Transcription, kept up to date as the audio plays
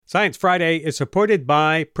Science Friday is supported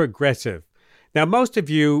by Progressive. Now, most of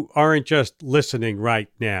you aren't just listening right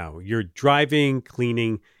now. You're driving,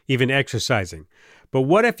 cleaning, even exercising. But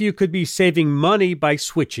what if you could be saving money by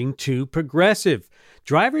switching to Progressive?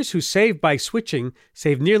 Drivers who save by switching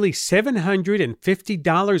save nearly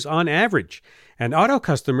 $750 on average. And auto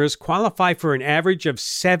customers qualify for an average of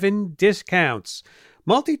 7 discounts.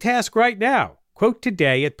 Multitask right now. Quote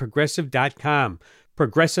today at Progressive.com.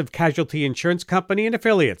 Progressive Casualty Insurance Company and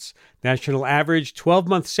Affiliates. National average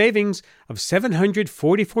 12-month savings of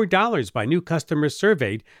 $744 by new customers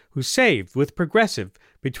surveyed who saved with Progressive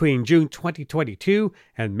between June 2022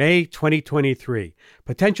 and May 2023.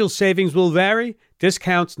 Potential savings will vary.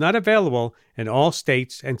 Discounts not available in all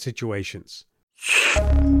states and situations.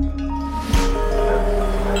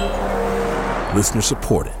 Listener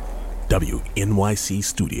supported. WNYC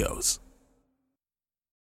Studios.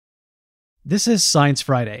 This is Science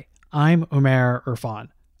Friday. I'm Umair Irfan.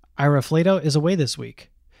 Ira Flato is away this week.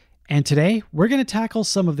 And today, we're going to tackle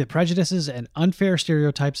some of the prejudices and unfair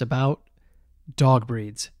stereotypes about dog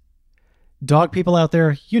breeds. Dog people out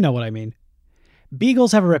there, you know what I mean.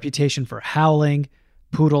 Beagles have a reputation for howling,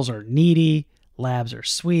 poodles are needy, labs are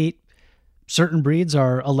sweet. Certain breeds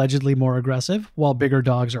are allegedly more aggressive, while bigger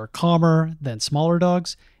dogs are calmer than smaller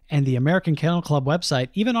dogs. And the American Kennel Club website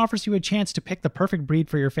even offers you a chance to pick the perfect breed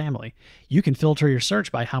for your family. You can filter your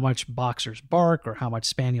search by how much boxers bark or how much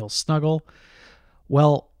spaniels snuggle.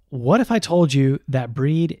 Well, what if I told you that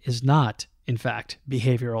breed is not, in fact,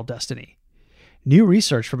 behavioral destiny? New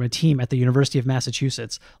research from a team at the University of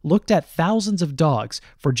Massachusetts looked at thousands of dogs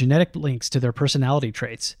for genetic links to their personality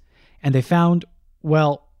traits. And they found,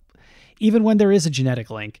 well, even when there is a genetic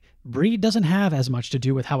link, breed doesn't have as much to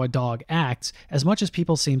do with how a dog acts as much as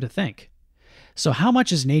people seem to think. So how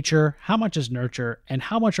much is nature, how much is nurture, and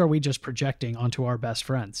how much are we just projecting onto our best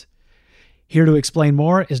friends? Here to explain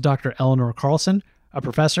more is Dr. Eleanor Carlson, a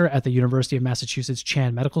professor at the University of Massachusetts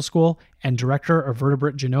Chan Medical School and director of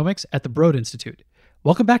vertebrate genomics at the Broad Institute.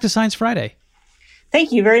 Welcome back to Science Friday.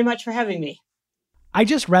 Thank you very much for having me. I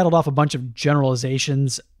just rattled off a bunch of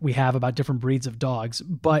generalizations we have about different breeds of dogs,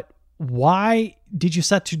 but why did you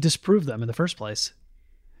set to disprove them in the first place?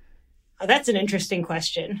 Oh, that's an interesting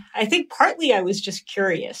question. I think partly I was just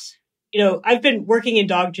curious. I've been working in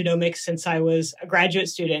dog genomics since I was a graduate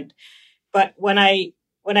student, but when I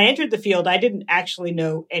entered the field, I didn't actually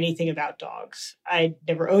know anything about dogs. I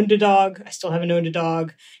never owned a dog. I still haven't owned a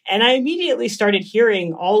dog. And I immediately started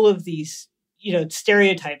hearing all of these,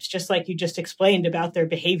 stereotypes, just like you just explained about their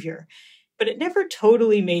behavior. But it never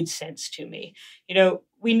totally made sense to me.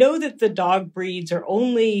 We know that the dog breeds are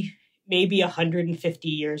only maybe 150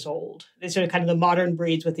 years old. These are kind of the modern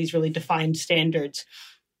breeds with these really defined standards.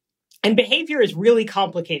 And behavior is really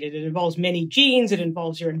complicated. It involves many genes. It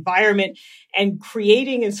involves your environment. And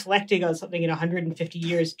creating and selecting on something in 150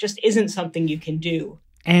 years just isn't something you can do.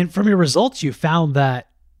 And from your results, you found that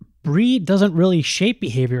breed doesn't really shape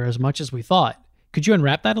behavior as much as we thought. Could you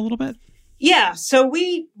unwrap that a little bit? Yeah. So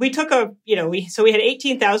we took we had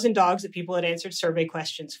 18,000 dogs that people had answered survey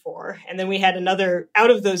questions for. And then we had another, out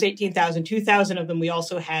of those 18,000, 2,000 of them, we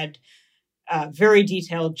also had very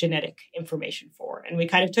detailed genetic information for. And we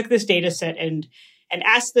kind of took this data set and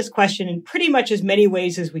asked this question in pretty much as many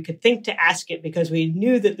ways as we could think to ask it, because we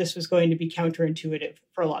knew that this was going to be counterintuitive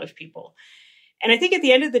for a lot of people. And I think at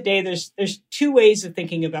the end of the day, there's two ways of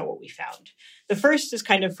thinking about what we found. The first is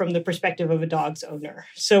kind of from the perspective of a dog's owner.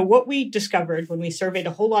 So what we discovered when we surveyed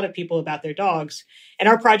a whole lot of people about their dogs, and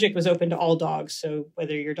our project was open to all dogs. So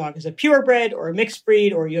whether your dog is a purebred or a mixed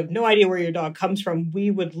breed, or you have no idea where your dog comes from, we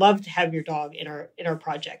would love to have your dog in our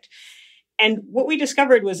project. And what we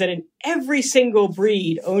discovered was that in every single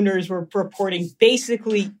breed, owners were reporting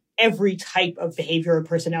basically every type of behavior or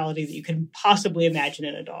personality that you can possibly imagine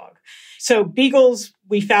in a dog. So beagles,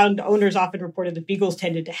 we found owners often reported that beagles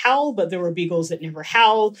tended to howl, but there were beagles that never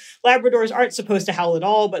howl. Labradors aren't supposed to howl at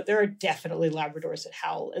all, but there are definitely Labradors that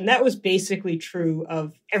howl. And that was basically true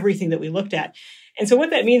of everything that we looked at. And so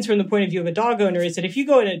what that means from the point of view of a dog owner is that if you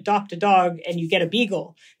go and adopt a dog and you get a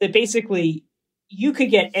beagle, that basically you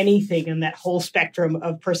could get anything in that whole spectrum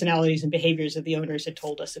of personalities and behaviors that the owners had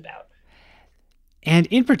told us about. And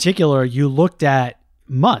in particular, you looked at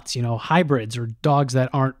mutts, hybrids or dogs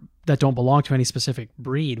that don't belong to any specific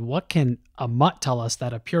breed. What can a mutt tell us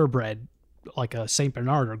that a purebred, like a Saint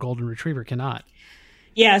Bernard or Golden Retriever, cannot?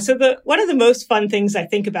 Yeah, so one of the most fun things I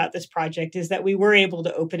think about this project is that we were able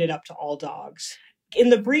to open it up to all dogs.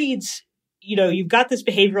 In the breeds, you've got this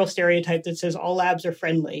behavioral stereotype that says all labs are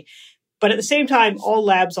friendly. But at the same time, all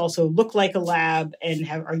labs also look like a lab and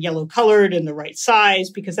are yellow colored and the right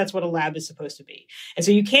size, because that's what a lab is supposed to be. And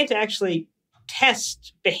so you can't actually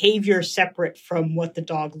test behavior separate from what the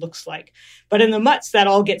dog looks like. But in the mutts, that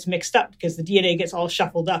all gets mixed up because the DNA gets all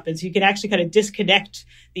shuffled up. And so you can actually kind of disconnect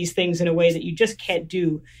these things in a way that you just can't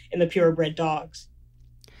do in the purebred dogs.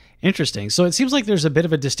 Interesting. So it seems like there's a bit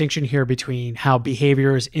of a distinction here between how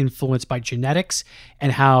behavior is influenced by genetics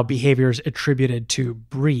and how behavior is attributed to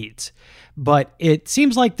breeds. But it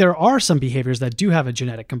seems like there are some behaviors that do have a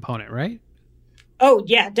genetic component, right? Oh,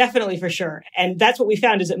 yeah, definitely, for sure. And that's what we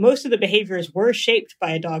found, is that most of the behaviors were shaped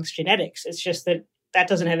by a dog's genetics. It's just that that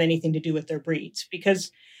doesn't have anything to do with their breeds,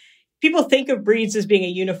 because people think of breeds as being a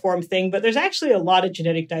uniform thing, but there's actually a lot of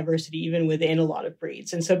genetic diversity even within a lot of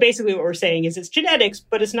breeds. And so basically what we're saying is it's genetics,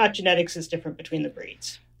 but it's not genetics that's different between the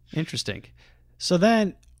breeds. Interesting. So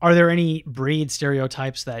then, are there any breed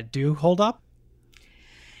stereotypes that do hold up?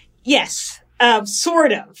 Yes,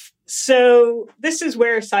 sort of. So this is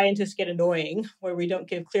where scientists get annoying, where we don't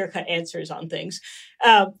give clear-cut answers on things.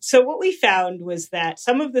 So what we found was that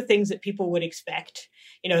some of the things that people would expect,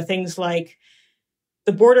 things like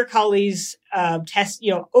the border collies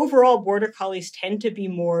overall border collies tend to be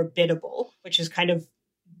more biddable, which is kind of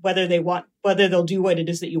whether they'll do what it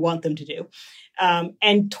is that you want them to do,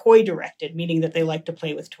 and toy directed, meaning that they like to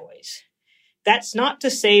play with toys. That's not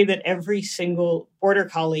to say that every single border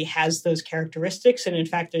collie has those characteristics. And in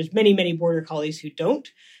fact, there's many, many border collies who don't.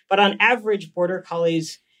 But on average, border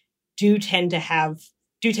collies do tend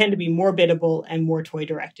to be more biddable and more toy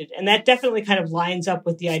directed. And that definitely kind of lines up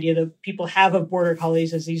with the idea that people have of border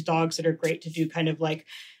collies as these dogs that are great to do kind of like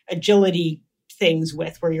agility things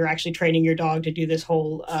with, where you're actually training your dog to do this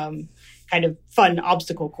whole kind of fun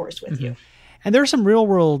obstacle course with you. And there are some real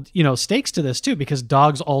world, stakes to this too, because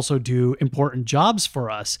dogs also do important jobs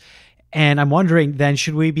for us. And I'm wondering then,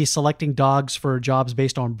 should we be selecting dogs for jobs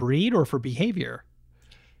based on breed or for behavior?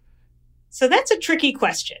 So that's a tricky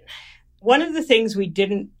question. One of the things we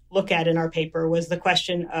didn't look at in our paper was the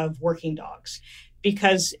question of working dogs,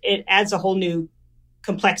 because it adds a whole new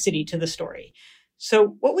complexity to the story.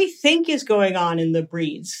 So what we think is going on in the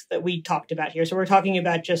breeds that we talked about here, so we're talking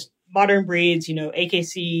about just modern breeds,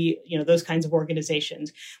 AKC, those kinds of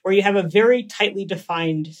organizations, where you have a very tightly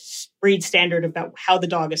defined breed standard about how the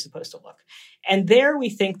dog is supposed to look. And there we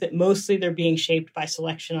think that mostly they're being shaped by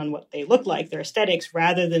selection on what they look like, their aesthetics,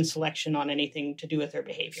 rather than selection on anything to do with their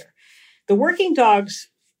behavior. The working dogs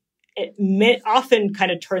often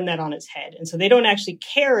kind of turn that on its head. And so they don't actually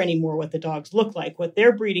care anymore what the dogs look like. What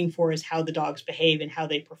they're breeding for is how the dogs behave and how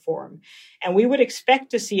they perform. And we would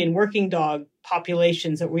expect to see in working dog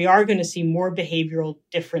populations that we are going to see more behavioral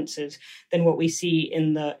differences than what we see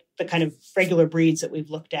in the kind of regular breeds that we've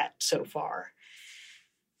looked at so far.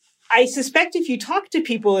 I suspect if you talk to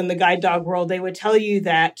people in the guide dog world, they would tell you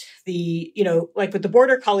that like with the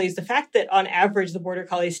border collies, the fact that on average, the border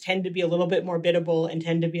collies tend to be a little bit more biddable and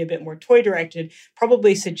tend to be a bit more toy directed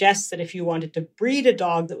probably suggests that if you wanted to breed a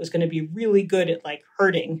dog that was going to be really good at like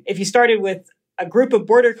herding, if you started with a group of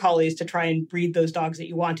border collies to try and breed those dogs that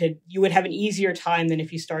you wanted, you would have an easier time than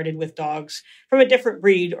if you started with dogs from a different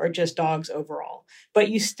breed or just dogs overall. But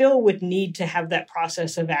you still would need to have that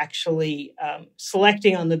process of actually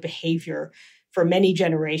selecting on the behavior for many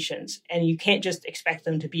generations. And you can't just expect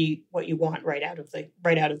them to be what you want right out of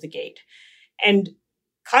the gate. And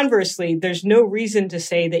conversely, there's no reason to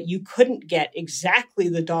say that you couldn't get exactly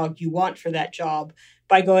the dog you want for that job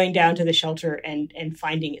by going down to the shelter and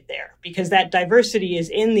finding it there, because that diversity is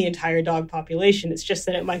in the entire dog population. It's just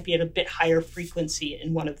that it might be at a bit higher frequency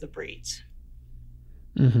in one of the breeds.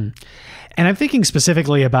 Mm-hmm. And I'm thinking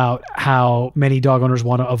specifically about how many dog owners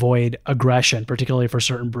want to avoid aggression, particularly for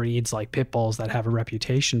certain breeds like pit bulls that have a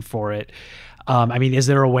reputation for it. Is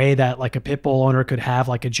there a way that like a pit bull owner could have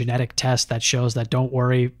like a genetic test that shows that, don't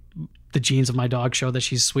worry, the genes of my dog show that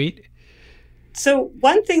she's sweet? So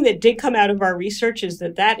one thing that did come out of our research is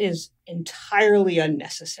that is entirely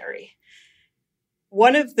unnecessary.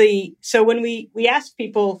 So when we asked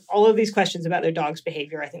people all of these questions about their dog's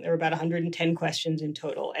behavior, I think there were about 110 questions in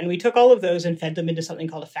total. And we took all of those and fed them into something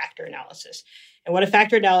called a factor analysis. And what a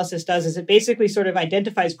factor analysis does is it basically sort of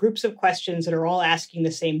identifies groups of questions that are all asking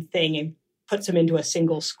the same thing and puts them into a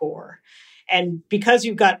single score. And because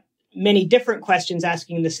you've got many different questions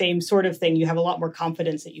asking the same sort of thing, you have a lot more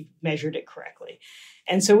confidence that you've measured it correctly.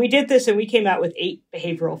 And so we did this and we came out with 8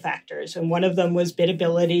 behavioral factors. And one of them was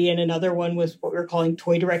biddability. And another one was what we were calling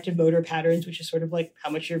toy-directed motor patterns, which is sort of like how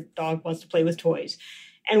much your dog wants to play with toys.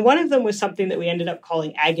 And one of them was something that we ended up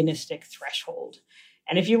calling agonistic threshold.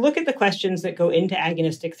 And if you look at the questions that go into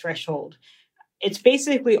agonistic threshold, it's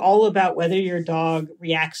basically all about whether your dog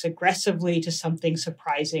reacts aggressively to something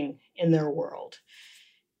surprising in their world.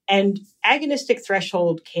 And agonistic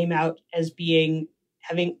threshold came out as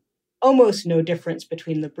having almost no difference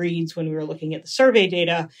between the breeds when we were looking at the survey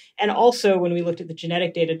data. And also when we looked at the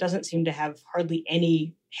genetic data, it doesn't seem to have hardly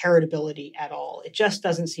any heritability at all. It just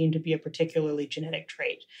doesn't seem to be a particularly genetic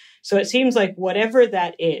trait. So it seems like whatever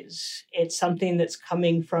that is, it's something that's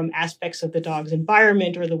coming from aspects of the dog's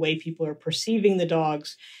environment or the way people are perceiving the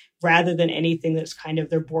dogs, rather than anything that's kind of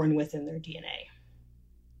they're born with in their DNA.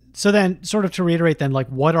 So then, sort of to reiterate then, like,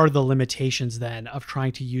 what are the limitations then of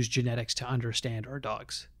trying to use genetics to understand our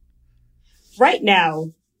dogs? Right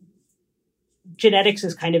now, genetics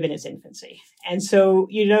is kind of in its infancy. And so,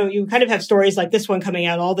 you kind of have stories like this one coming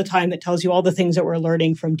out all the time that tells you all the things that we're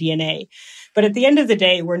learning from DNA. But at the end of the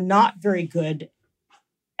day, we're not very good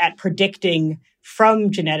at predicting from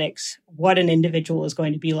genetics what an individual is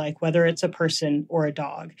going to be like, whether it's a person or a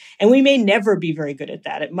dog. And we may never be very good at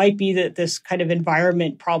that. It might be that this kind of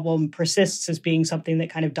environment problem persists as being something that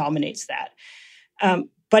kind of dominates that.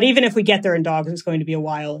 But even if we get there in dogs, it's going to be a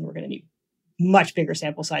while, and we're going to need much bigger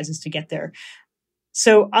sample sizes to get there.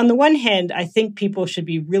 So on the one hand, I think people should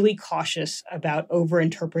be really cautious about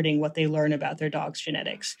overinterpreting what they learn about their dog's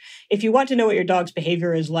genetics. If you want to know what your dog's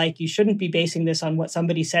behavior is like, you shouldn't be basing this on what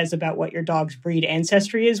somebody says about what your dog's breed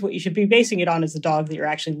ancestry is. What you should be basing it on is the dog that you're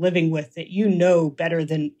actually living with, that you know better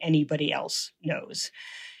than anybody else knows.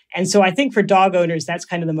 And so I think for dog owners, that's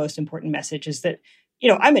kind of the most important message, is that,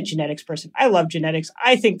 I'm a genetics person. I love genetics.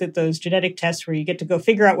 I think that those genetic tests where you get to go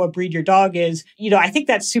figure out what breed your dog is, I think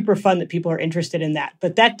that's super fun that people are interested in that.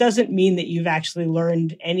 But that doesn't mean that you've actually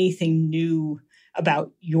learned anything new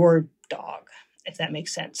about your dog, if that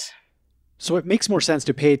makes sense. So it makes more sense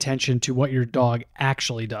to pay attention to what your dog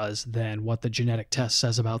actually does than what the genetic test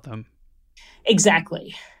says about them.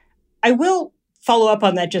 Exactly. I will follow up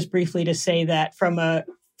on that just briefly to say that from a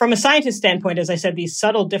scientist standpoint, as I said, these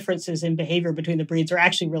subtle differences in behavior between the breeds are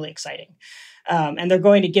actually really exciting. And they're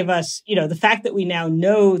going to give us, the fact that we now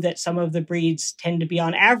know that some of the breeds tend to be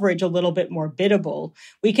on average a little bit more biddable.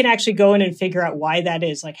 We can actually go in and figure out why that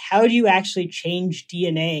is. Like, how do you actually change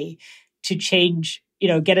DNA to change,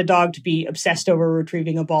 get a dog to be obsessed over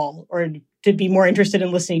retrieving a ball, or to be more interested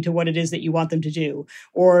in listening to what it is that you want them to do,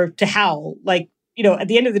 or to howl? Like, at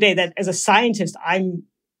the end of the day, that as a scientist, I'm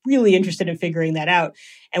really interested in figuring that out.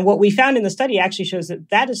 And what we found in the study actually shows that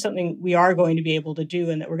that is something we are going to be able to do,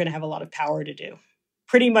 and that we're going to have a lot of power to do.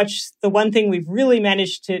 Pretty much the one thing we've really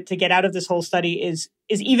managed to get out of this whole study is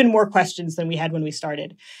even more questions than we had when we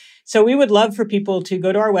started. So we would love for people to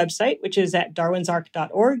go to our website, which is at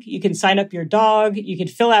darwinsark.org. You can sign up your dog. You can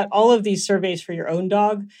fill out all of these surveys for your own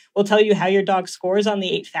dog. We'll tell you how your dog scores on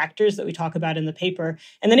the 8 factors that we talk about in the paper.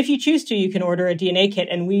 And then if you choose to, you can order a DNA kit,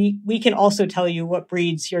 and we can also tell you what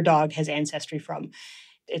breeds your dog has ancestry from.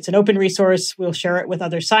 It's an open resource. We'll share it with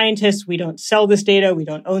other scientists. We don't sell this data. We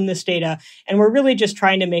don't own this data. And we're really just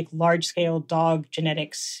trying to make large-scale dog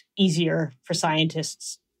genetics easier for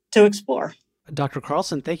scientists to explore. Dr.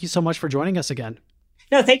 Carlson, thank you so much for joining us again.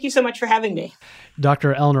 No, thank you so much for having me.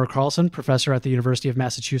 Dr. Eleanor Carlson, professor at the University of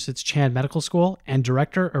Massachusetts Chan Medical School and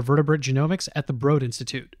director of vertebrate genomics at the Broad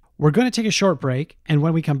Institute. We're going to take a short break, and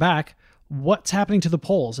when we come back, what's happening to the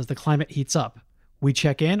poles as the climate heats up? We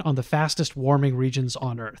check in on the fastest warming regions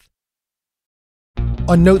on Earth.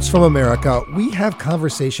 On Notes from America, we have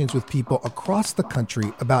conversations with people across the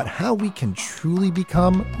country about how we can truly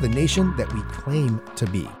become the nation that we claim to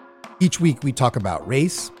be. Each week, we talk about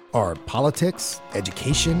race, our politics,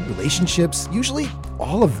 education, relationships, usually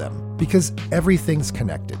all of them, because everything's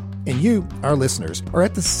connected. And you, our listeners, are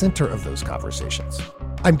at the center of those conversations.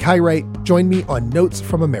 I'm Kai Wright. Join me on Notes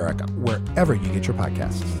from America, wherever you get your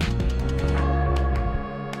podcasts.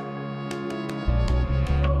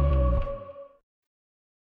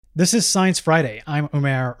 This is Science Friday. I'm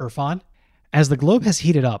Umair Irfan. As the globe has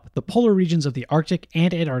heated up, the polar regions of the Arctic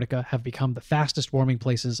and Antarctica have become the fastest warming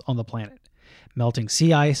places on the planet. Melting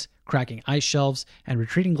sea ice, cracking ice shelves, and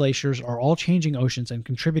retreating glaciers are all changing oceans and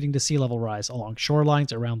contributing to sea level rise along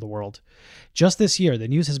shorelines around the world. Just this year, the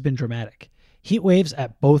news has been dramatic. Heat waves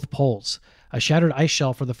at both poles, a shattered ice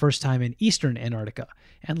shelf for the first time in eastern Antarctica,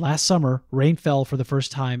 and last summer, rain fell for the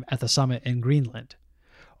first time at the summit in Greenland.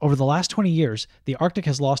 Over the last 20 years, the Arctic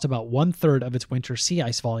has lost about 1/3 of its winter sea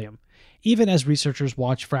ice volume, even as researchers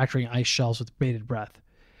watch fracturing ice shelves with bated breath.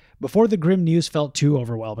 Before the grim news felt too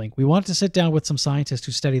overwhelming, we wanted to sit down with some scientists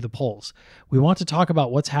who study the poles. We want to talk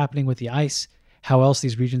about what's happening with the ice, how else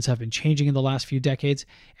these regions have been changing in the last few decades,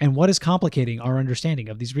 and what is complicating our understanding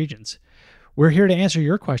of these regions. We're here to answer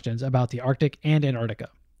your questions about the Arctic and Antarctica.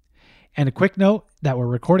 And a quick note that we're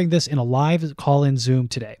recording this in a live call-in Zoom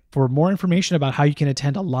today. For more information about how you can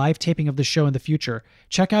attend a live taping of the show in the future,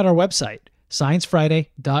 check out our website,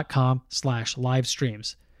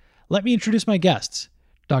 sciencefriday.com/livestreams. Let me introduce my guests.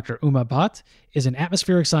 Dr. Uma Bhatt is an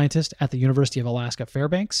atmospheric scientist at the University of Alaska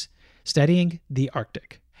Fairbanks, studying the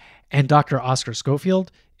Arctic. And Dr. Oscar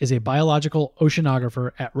Schofield is a biological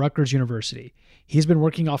oceanographer at Rutgers University. He's been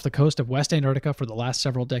working off the coast of West Antarctica for the last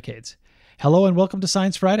several decades. Hello and welcome to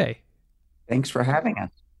Science Friday. Thanks for having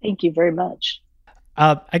us. Thank you very much.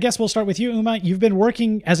 I guess we'll start with you, Uma. You've been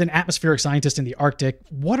working as an atmospheric scientist in the Arctic.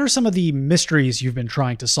 What are some of the mysteries you've been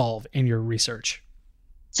trying to solve in your research?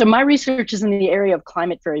 So my research is in the area of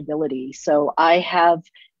climate variability. So I have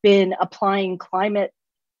been applying climate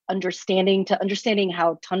understanding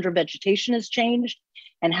how tundra vegetation has changed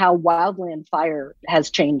and how wildland fire has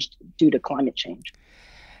changed due to climate change.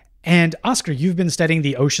 And Oscar, you've been studying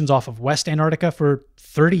the oceans off of West Antarctica for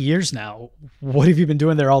 30 years now. What have you been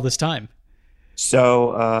doing there all this time?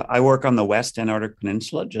 So I work on the West Antarctic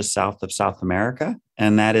Peninsula, just south of South America,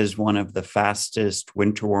 and that is one of the fastest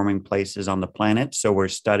winter warming places on the planet. So we're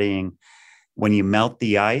studying when you melt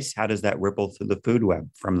the ice, how does that ripple through the food web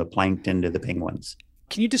from the plankton to the penguins?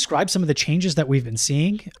 Can you describe some of the changes that we've been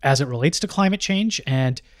seeing as it relates to climate change,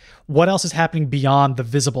 and what else is happening beyond the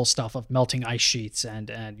visible stuff of melting ice sheets and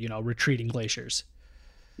retreating glaciers?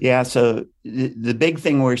 Yeah, so the big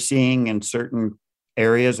thing we're seeing in certain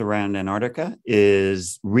areas around Antarctica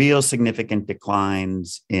is real significant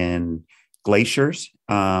declines in glaciers,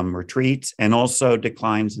 retreats, and also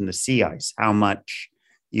declines in the sea ice, how much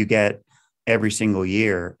you get every single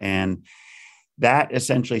year. And that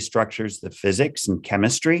essentially structures the physics and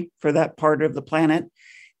chemistry for that part of the planet.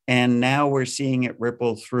 And now we're seeing it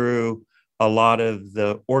ripple through a lot of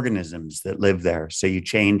the organisms that live there. So you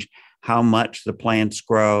change how much the plants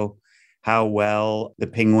grow, how well the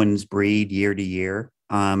penguins breed year to year.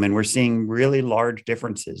 And we're seeing really large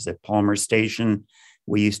differences. At Palmer Station,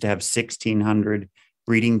 we used to have 1,600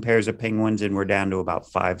 breeding pairs of penguins, and we're down to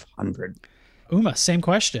about 500. Uma, same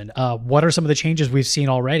question. What are some of the changes we've seen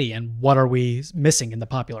already, and what are we missing in the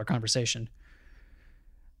popular conversation?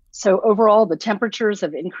 So overall, the temperatures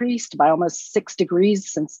have increased by almost 6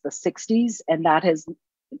 degrees since the 60s, and that has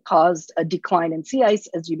caused a decline in sea ice,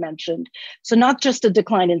 as you mentioned. So not just a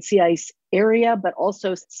decline in sea ice area, but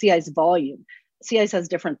also sea ice volume. Sea ice has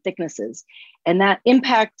different thicknesses, and that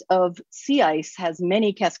impact of sea ice has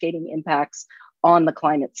many cascading impacts on the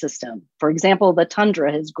climate system. For example, the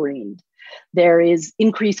tundra has greened. There is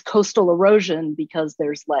increased coastal erosion because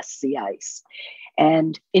there's less sea ice.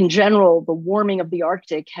 And in general, the warming of the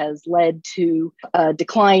Arctic has led to a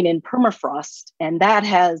decline in permafrost, and that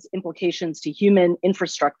has implications to human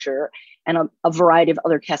infrastructure and a variety of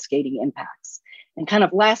other cascading impacts. And kind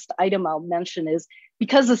of last item I'll mention is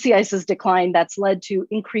because the sea ice has declined, that's led to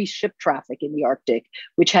increased ship traffic in the Arctic,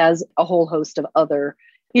 which has a whole host of other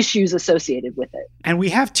issues associated with it. And we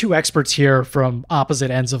have two experts here from opposite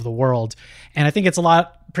ends of the world. And I think it's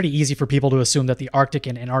pretty easy for people to assume that the Arctic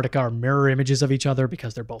and Antarctica are mirror images of each other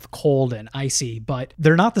because they're both cold and icy, but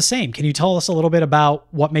they're not the same. Can you tell us a little bit about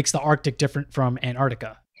what makes the Arctic different from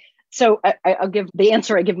Antarctica? So I'll give the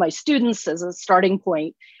answer I give my students as a starting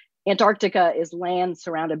point. Antarctica is land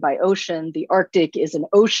surrounded by ocean. The Arctic is an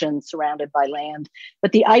ocean surrounded by land.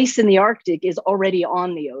 But the ice in the Arctic is already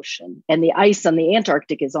on the ocean, and the ice on the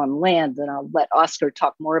Antarctic is on land. And I'll let Oscar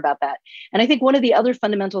talk more about that. And I think one of the other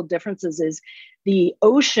fundamental differences is the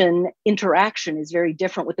ocean interaction is very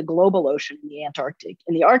different with the global ocean in the Antarctic.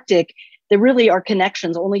 In the Arctic, there really are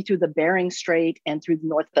connections only through the Bering Strait and through the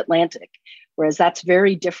North Atlantic, whereas that's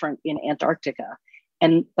very different in Antarctica.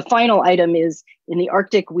 And the final item is in the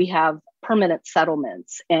Arctic, we have permanent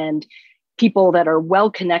settlements and people that are well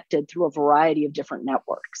connected through a variety of different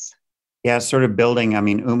networks. Yeah, sort of building. I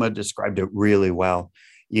mean, Uma described it really well.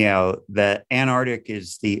 You know, the Antarctic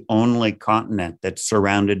is the only continent that's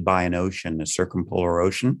surrounded by an ocean, a circumpolar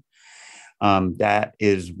ocean. That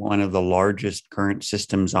is one of the largest current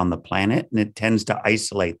systems on the planet, and it tends to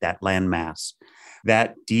isolate that landmass.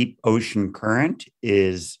 That deep ocean current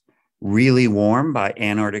is really warm by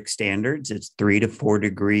Antarctic standards. It's 3 to 4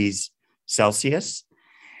 degrees Celsius.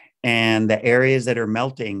 And the areas that are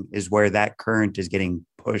melting is where that current is getting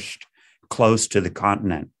pushed close to the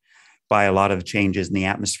continent by a lot of changes in the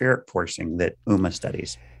atmospheric forcing that Uma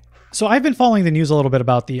studies. So I've been following the news a little bit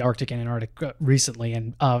about the Arctic and Antarctic recently,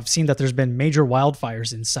 and I've seen that there's been major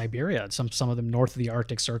wildfires in Siberia, some of them north of the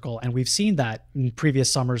Arctic Circle, and we've seen that in previous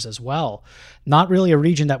summers as well. Not really a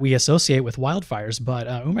region that we associate with wildfires, but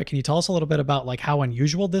Uma, can you tell us a little bit about how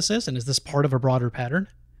unusual this is, and is this part of a broader pattern?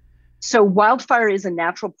 So wildfire is a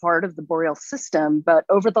natural part of the boreal system, but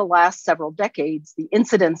over the last several decades, the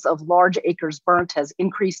incidence of large acres burnt has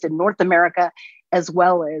increased in North America as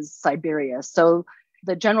well as Siberia. So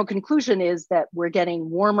the general conclusion is that we're getting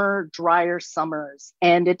warmer, drier summers,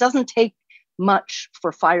 and it doesn't take much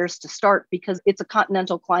for fires to start because it's a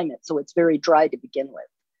continental climate, so it's very dry to begin with.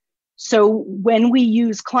 So when we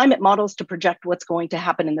use climate models to project what's going to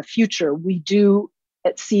happen in the future, we do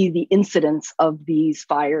see the incidence of these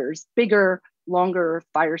fires, bigger, longer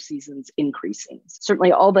fire seasons increasing.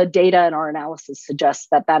 Certainly all the data and our analysis suggests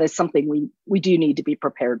that that is something we do need to be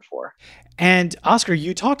prepared for. And Oscar,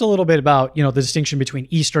 you talked a little bit about, the distinction between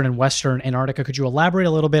Eastern and Western Antarctica. Could you elaborate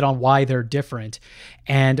a little bit on why they're different?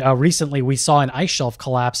 And recently we saw an ice shelf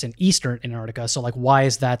collapse in Eastern Antarctica. So why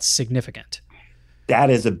is that significant? That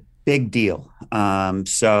is a big deal.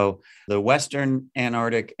 So the Western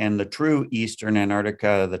Antarctic and the true Eastern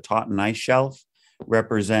Antarctica, the Totten Ice Shelf,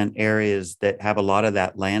 represent areas that have a lot of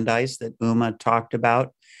that land ice that Uma talked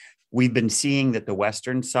about. We've been seeing that the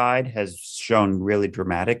western side has shown really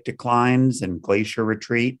dramatic declines and glacier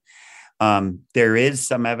retreat. There is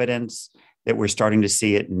some evidence that we're starting to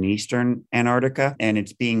see it in Eastern Antarctica, and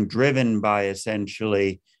it's being driven by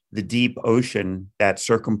essentially the deep ocean, that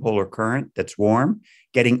circumpolar current that's warm,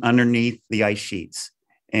 getting underneath the ice sheets.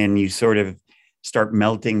 And you sort of start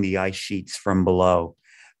melting the ice sheets from below.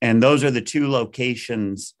 And those are the two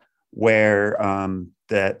locations where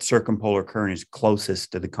that circumpolar current is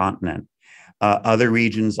closest to the continent. Other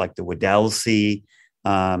regions like the Weddell Sea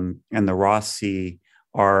and the Ross Sea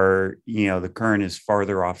are, the current is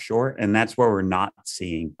farther offshore, and that's where we're not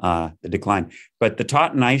seeing the decline. But the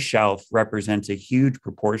Totten Ice Shelf represents a huge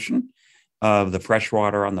proportion of the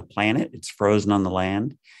freshwater on the planet. It's frozen on the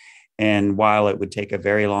land. And while it would take a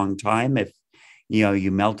very long time, if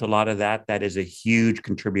you melt a lot of that, that is a huge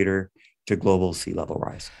contributor to global sea level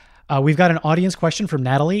rise. We've got an audience question from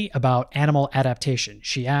Natalie about animal adaptation.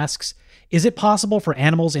 She asks, is it possible for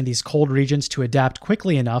animals in these cold regions to adapt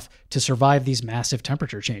quickly enough to survive these massive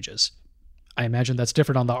temperature changes? I imagine that's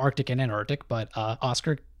different on the Arctic and Antarctic, but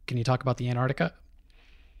Oscar, can you talk about the Antarctica?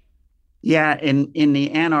 Yeah, in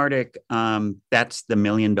the Antarctic, that's the $1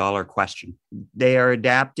 million question. They are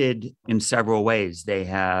adapted in several ways. They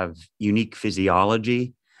have unique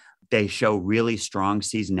physiology. They show really strong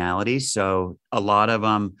seasonality. So a lot of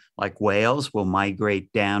them, like whales, will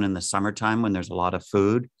migrate down in the summertime when there's a lot of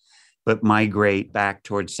food, but migrate back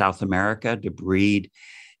towards South America to breed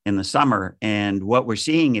in the summer. And what we're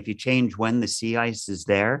seeing, if you change when the sea ice is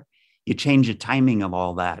there, you change the timing of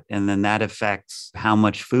all that. And then that affects how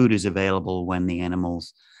much food is available when the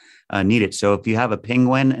animals need it. So if you have a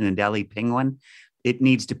penguin, an Adelie penguin, it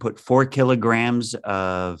needs to put 4 kilograms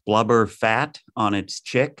of blubber fat on its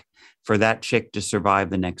chick for that chick to survive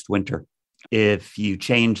the next winter. If you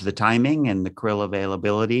change the timing and the krill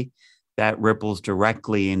availability, that ripples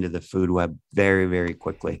directly into the food web very, very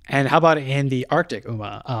quickly. And how about in the Arctic,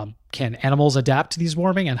 Uma? Can animals adapt to these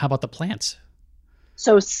warming? And how about the plants?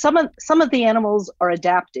 So some of the animals are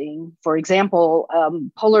adapting. For example,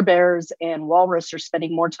 polar bears and walrus are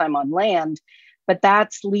spending more time on land, but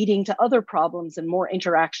that's leading to other problems and more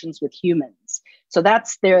interactions with humans. So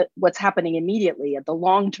that's what's happening immediately. The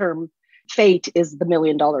long-term fate is the $1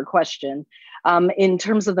 million question. In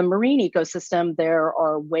terms of the marine ecosystem, there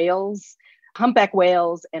are whales, humpback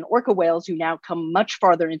whales, and orca whales who now come much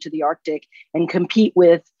farther into the Arctic and compete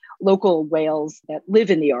with local whales that live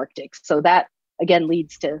in the Arctic. So that again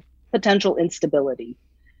leads to potential instability.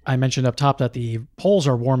 I mentioned up top that the poles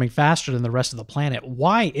are warming faster than the rest of the planet.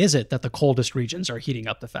 Why is it that the coldest regions are heating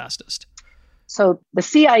up the fastest? So the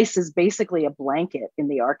sea ice is basically a blanket in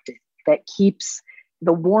the Arctic that keeps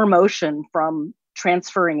the warm ocean from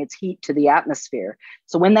transferring its heat to the atmosphere.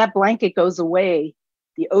 So when that blanket goes away,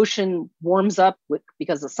 the ocean warms up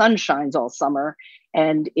because the sun shines all summer,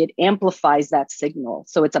 and it amplifies that signal.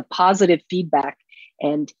 So it's a positive feedback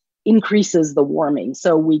and increases the warming.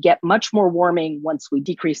 So we get much more warming once we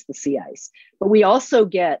decrease the sea ice. But we also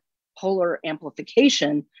get polar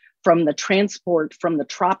amplification from the transport from the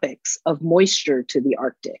tropics of moisture to the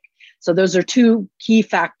Arctic. So those are two key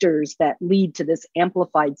factors that lead to this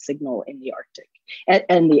amplified signal in the Arctic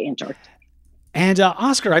and the Antarctic. And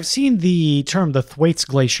Oscar, I've seen the term the Thwaites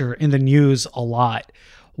Glacier in the news a lot.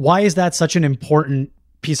 Why is that such an important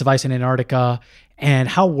piece of ice in Antarctica? And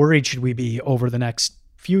how worried should we be over the next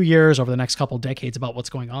few years, over the next couple of decades about what's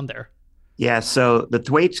going on there? Yeah, so the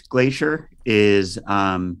Thwaites Glacier is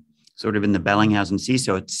sort of in the Bellinghausen Sea.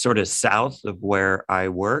 So it's sort of south of where I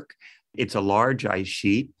work. It's a large ice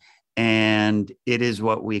sheet, and it is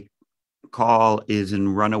what we call is in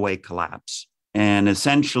runaway collapse. And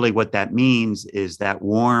essentially what that means is that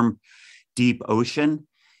warm, deep ocean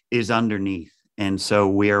is underneath. And so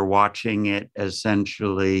we are watching it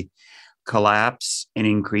essentially collapse and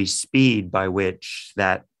increase speed by which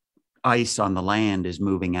that ice on the land is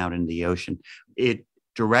moving out into the ocean. It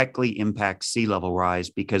directly impacts sea level rise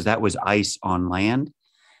because that was ice on land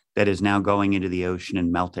that is now going into the ocean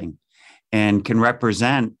and melting, and can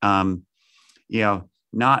represent,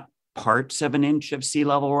 not parts of an inch of sea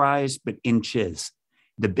level rise, but inches.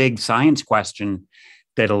 The big science question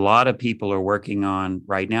that a lot of people are working on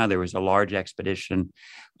right now, there was a large expedition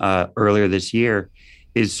earlier this year,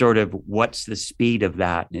 is sort of what's the speed of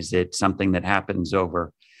that? Is it something that happens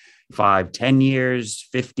over 5, 10 years,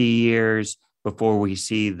 50 years before we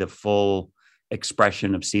see the full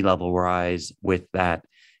expression of sea level rise with that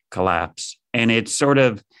collapse? And it's sort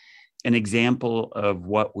of an example of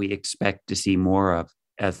what we expect to see more of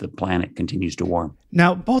as the planet continues to warm.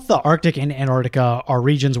 Now, both the Arctic and Antarctica are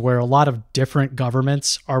regions where a lot of different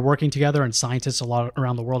governments are working together and scientists a lot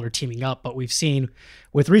around the world are teaming up. But we've seen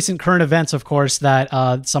with recent current events, of course,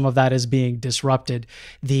 that some of that is being disrupted.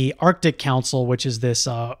 The Arctic Council, which is this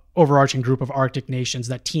overarching group of Arctic nations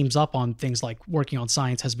that teams up on things like working on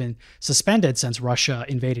science, has been suspended since Russia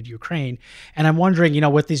invaded Ukraine. And I'm wondering,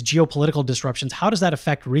 with these geopolitical disruptions, how does that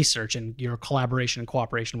affect research and your collaboration and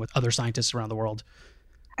cooperation with other scientists around the world?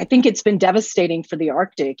 I think it's been devastating for the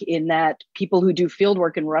Arctic in that people who do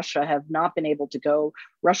fieldwork in Russia have not been able to go.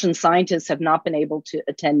 Russian scientists have not been able to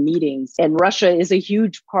attend meetings. And Russia is a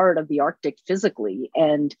huge part of the Arctic physically.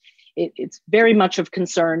 And it's very much of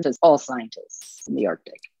concern to all scientists in the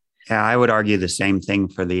Arctic. Yeah, I would argue the same thing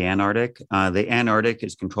for the Antarctic. The Antarctic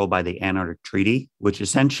is controlled by the Antarctic Treaty, which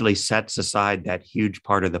essentially sets aside that huge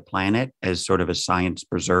part of the planet as sort of a science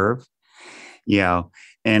preserve.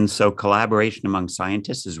 And so collaboration among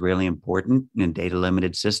scientists is really important in a data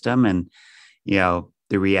limited system. And,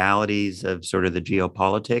 the realities of sort of the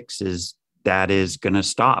geopolitics is that is going to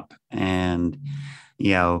stop. And,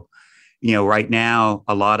 right now,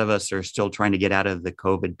 a lot of us are still trying to get out of the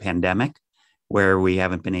COVID pandemic where we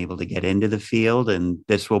haven't been able to get into the field. And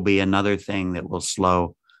this will be another thing that will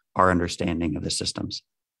slow our understanding of the systems.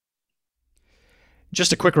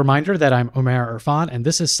 Just a quick reminder that I'm Omer Irfan, and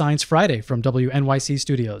this is Science Friday from WNYC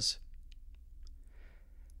Studios.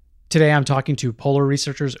 Today I'm talking to polar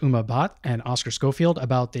researchers Uma Bhatt and Oscar Schofield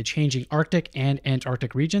about the changing Arctic and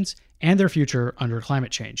Antarctic regions and their future under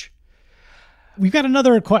climate change. We've got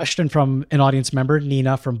another question from an audience member,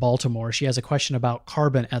 Nina from Baltimore. She has a question about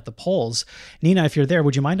carbon at the poles. Nina, if you're there,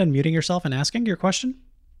 would you mind unmuting yourself and asking your question?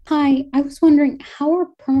 Hi, I was wondering, how are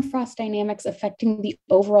permafrost dynamics affecting the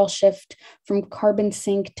overall shift from carbon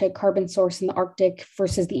sink to carbon source in the Arctic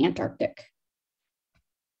versus the Antarctic?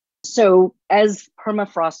 So as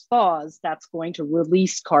permafrost thaws, that's going to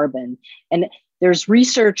release carbon. And there's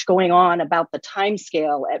research going on about the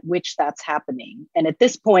timescale at which that's happening. And at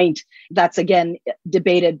this point, that's again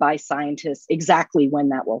debated by scientists exactly when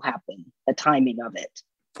that will happen, the timing of it.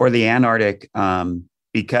 For the Antarctic,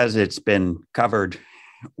 because it's been covered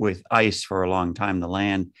with ice for a long time, the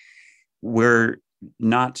land, we're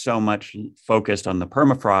not so much focused on the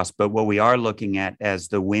permafrost, but what we are looking at as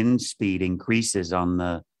the wind speed increases on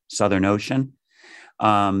the Southern Ocean,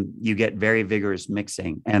 you get very vigorous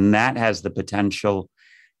mixing. And that has the potential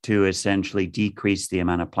to essentially decrease the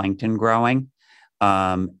amount of plankton growing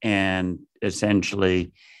and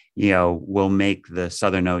essentially, will make the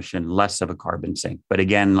Southern Ocean less of a carbon sink. But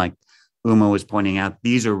again, like Uma was pointing out,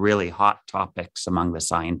 these are really hot topics among the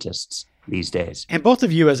scientists these days. And both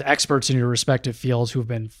of you as experts in your respective fields who've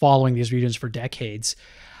been following these regions for decades,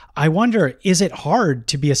 I wonder, is it hard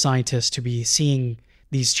to be a scientist to be seeing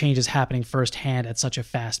these changes happening firsthand at such a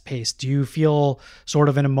fast pace? Do you feel sort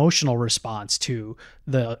of an emotional response to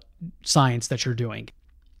the science that you're doing?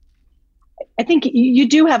 I think you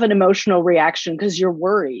do have an emotional reaction because you're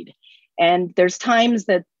worried. And there's times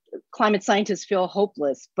that climate scientists feel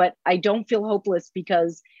hopeless, but I don't feel hopeless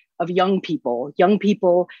because of young people. Young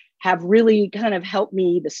people have really kind of helped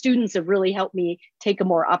me. The students have really helped me take a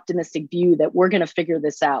more optimistic view that we're going to figure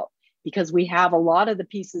this out because we have a lot of the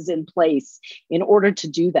pieces in place in order to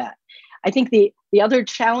do that. I think the other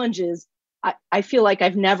challenge is I feel like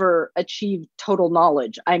I've never achieved total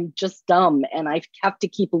knowledge. I'm just dumb and I have to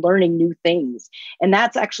keep learning new things. And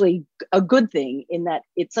that's actually a good thing in that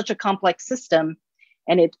it's such a complex system.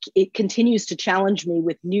 And it continues to challenge me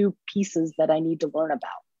with new pieces that I need to learn about.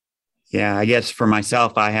 Yeah, I guess for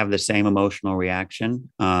myself, I have the same emotional reaction.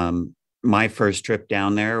 My first trip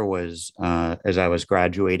down there was as I was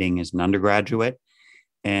graduating as an undergraduate.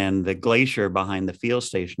 And the glacier behind the field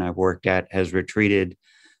station I've worked at has retreated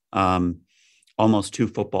almost 2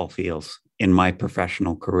 football fields in my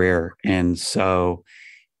professional career. And so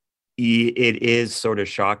it is sort of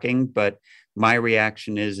shocking, but my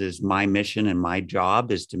reaction is my mission and my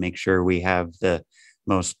job is to make sure we have the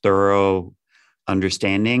most thorough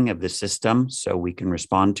understanding of the system so we can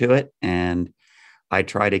respond to it. And I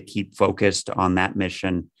try to keep focused on that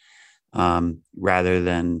mission rather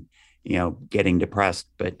than, getting depressed.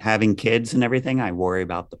 But having kids and everything, I worry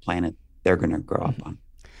about the planet they're going to grow up on.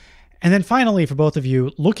 And then finally, for both of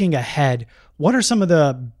you, looking ahead, what are some of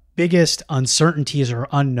the biggest uncertainties or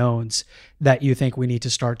unknowns that you think we need to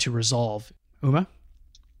start to resolve? Uma?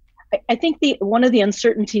 I think one of the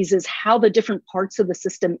uncertainties is how the different parts of the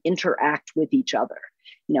system interact with each other.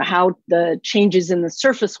 How the changes in the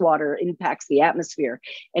surface water impacts the atmosphere.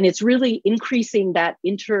 And it's really increasing that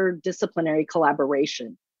interdisciplinary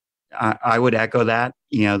collaboration. I would echo that.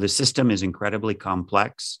 The system is incredibly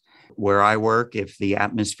complex. Where I work, if the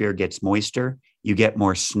atmosphere gets moister, you get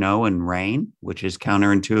more snow and rain, which is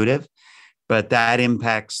counterintuitive, but that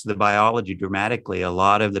impacts the biology dramatically. A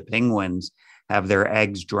lot of the penguins have their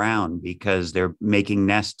eggs drowned because they're making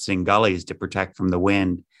nests in gullies to protect from the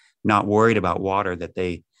wind, not worried about water that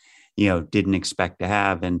they, didn't expect to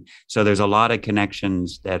have. And so there's a lot of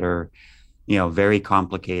connections that are, very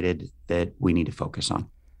complicated that we need to focus on.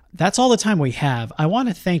 That's all the time we have. I want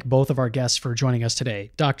to thank both of our guests for joining us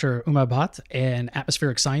today. Dr. Uma Bhatt, an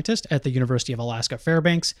atmospheric scientist at the University of Alaska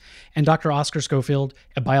Fairbanks, and Dr. Oscar Schofield,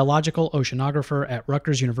 a biological oceanographer at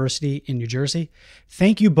Rutgers University in New Jersey.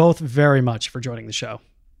 Thank you both very much for joining the show.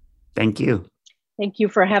 Thank you. Thank you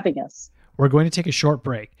for having us. We're going to take a short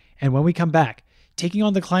break, and when we come back, taking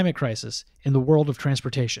on the climate crisis in the world of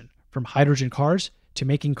transportation, from hydrogen cars to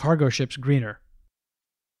making cargo ships greener.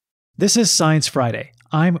 This is Science Friday.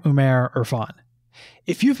 I'm Umair Irfan.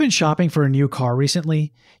 If you've been shopping for a new car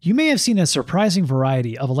recently, you may have seen a surprising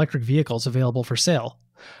variety of electric vehicles available for sale.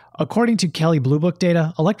 According to Kelley Blue Book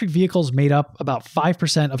data, electric vehicles made up about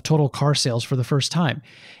 5% of total car sales for the first time,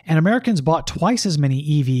 and Americans bought twice as many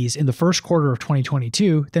EVs in the first quarter of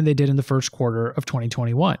 2022 than they did in the first quarter of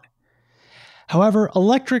 2021. However,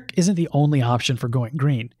 electric isn't the only option for going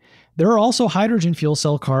green. There are also hydrogen fuel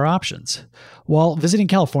cell car options. While visiting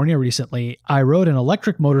California recently, I rode an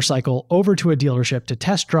electric motorcycle over to a dealership to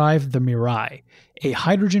test drive the Mirai, a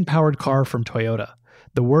hydrogen-powered car from Toyota.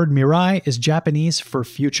 The word Mirai is Japanese for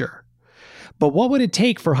future. But what would it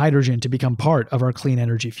take for hydrogen to become part of our clean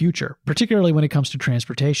energy future, particularly when it comes to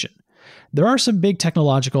transportation? There are some big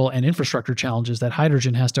technological and infrastructure challenges that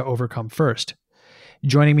hydrogen has to overcome first.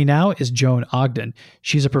 Joining me now is Joan Ogden.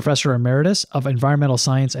 She's a professor emeritus of environmental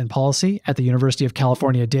science and policy at the University of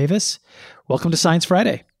California, Davis. Welcome to Science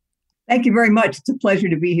Friday. Thank you very much. It's a pleasure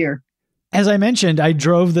to be here. As I mentioned, I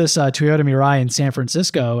drove this Toyota Mirai in San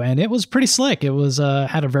Francisco, and it was pretty slick. It was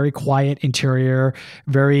had a very quiet interior,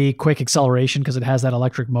 very quick acceleration because it has that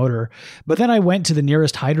electric motor. But then I went to the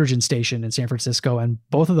nearest hydrogen station in San Francisco, and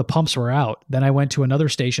both of the pumps were out. Then I went to another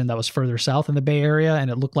station that was further south in the Bay Area, and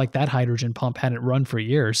it looked like that hydrogen pump hadn't run for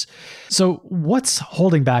years. So what's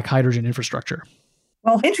holding back hydrogen infrastructure?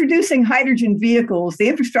 Well, introducing hydrogen vehicles, the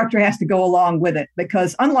infrastructure has to go along with it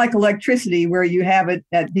because unlike electricity, where you have it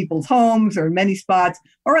at people's homes or many spots,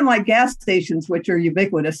 or unlike gas stations, which are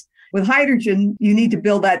ubiquitous, with hydrogen, you need to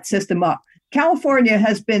build that system up. California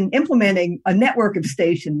has been implementing a network of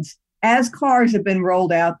stations as cars have been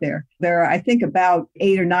rolled out there. There are, I think, about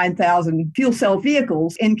 8,000 or 9,000 fuel cell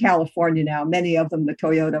vehicles in California now, many of them the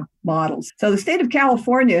Toyota models. So the state of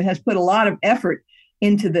California has put a lot of effort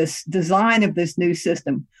into this design of this new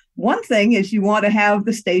system. One thing is you want to have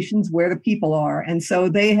the stations where the people are. And so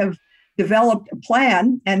they have developed a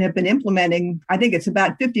plan and have been implementing, I think it's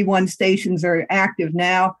about 51 stations are active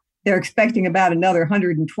now. They're expecting about another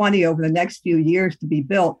 120 over the next few years to be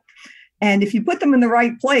built. And if you put them in the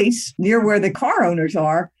right place near where the car owners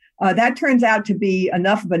are, that turns out to be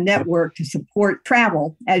enough of a network to support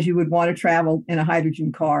travel as you would want to travel in a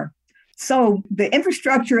hydrogen car. So the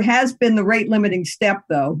infrastructure has been the rate limiting step,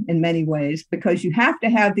 though, in many ways, because you have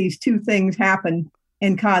to have these two things happen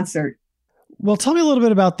in concert. Well, tell me a little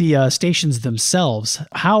bit about the stations themselves.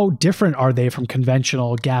 How different are they from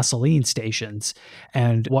conventional gasoline stations,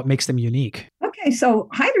 and what makes them unique? Okay, so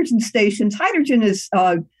hydrogen stations, hydrogen is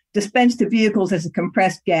dispensed to vehicles as a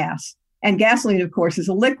compressed gas, and gasoline, of course, is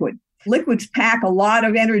a liquid. Liquids pack a lot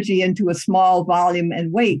of energy into a small volume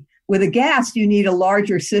and weight. With a gas, you need a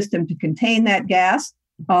larger system to contain that gas,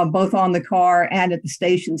 both on the car and at the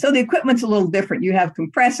station. So the equipment's a little different. You have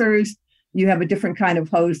compressors, you have a different kind of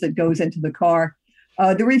hose that goes into the car.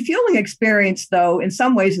 The refueling experience, though, in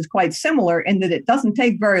some ways is quite similar in that it doesn't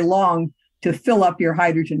take very long to fill up your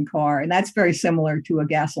hydrogen car. And that's very similar to a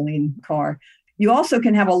gasoline car. You also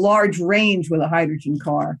can have a large range with a hydrogen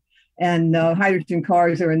car. And hydrogen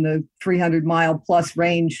cars are in the 300-mile plus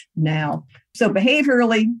range now. So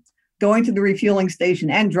behaviorally, going to the refueling station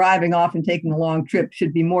and driving off and taking a long trip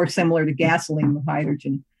should be more similar to gasoline with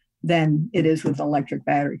hydrogen than it is with an electric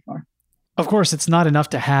battery car. Of course, it's not enough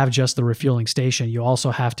to have just the refueling station. You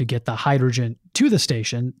also have to get the hydrogen to the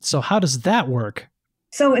station. So how does that work?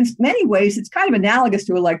 So in many ways, it's kind of analogous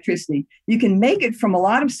to electricity. You can make it from a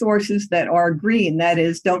lot of sources that are green, that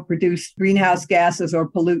is, don't produce greenhouse gases or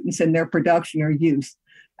pollutants in their production or use.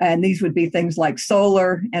 And these would be things like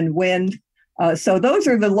solar and wind. So those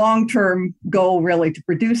are the long-term goal, really, to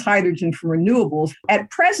produce hydrogen from renewables.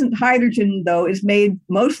 At present, hydrogen, though, is made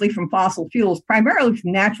mostly from fossil fuels, primarily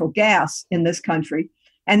from natural gas in this country.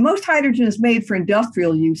 And most hydrogen is made for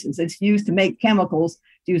industrial uses. It's used to make chemicals.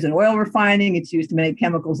 It's used in oil refining. It's used to make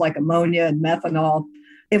chemicals like ammonia and methanol.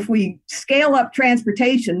 If we scale up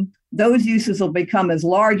transportation, those uses will become as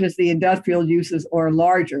large as the industrial uses or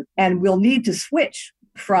larger. And we'll need to switch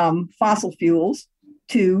from fossil fuels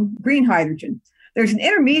to green hydrogen. There's an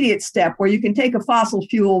intermediate step where you can take a fossil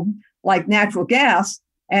fuel like natural gas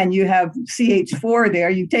and you have CH4 there.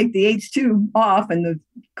 You take the H2 off and the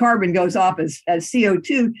carbon goes off as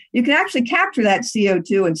CO2. You can actually capture that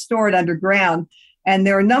CO2 and store it underground. And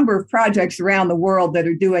there are a number of projects around the world that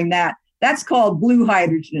are doing that. That's called blue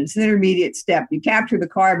hydrogen. It's an intermediate step. You capture the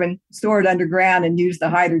carbon, store it underground, and use the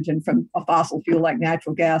hydrogen from a fossil fuel like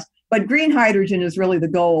natural gas. But green hydrogen is really the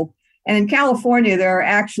goal. And in California, there are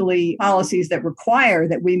actually policies that require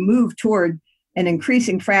that we move toward an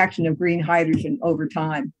increasing fraction of green hydrogen over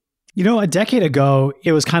time. You know, a decade ago,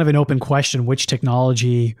 it was kind of an open question which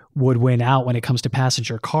technology would win out when it comes to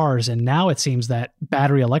passenger cars. And now it seems that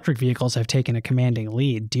battery electric vehicles have taken a commanding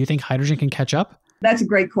lead. Do you think hydrogen can catch up? That's a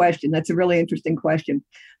great question. That's a really interesting question.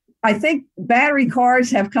 I think battery cars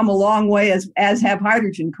have come a long way, as have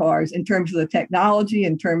hydrogen cars, in terms of the technology,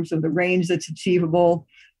 in terms of the range that's achievable,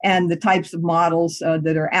 and the types of models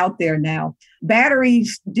that are out there now.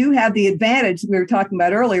 Batteries do have the advantage we were talking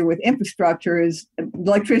about earlier with infrastructure, is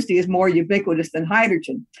electricity is more ubiquitous than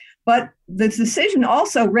hydrogen. But the decision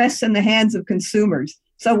also rests in the hands of consumers.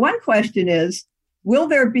 So one question is, will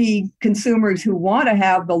there be consumers who want to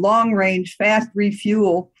have the long-range, fast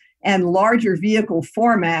refuel and larger vehicle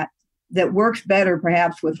format that works better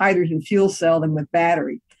perhaps with hydrogen fuel cell than with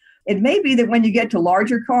battery? It may be that when you get to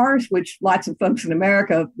larger cars, which lots of folks in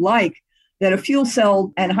America like, that a fuel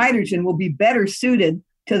cell and hydrogen will be better suited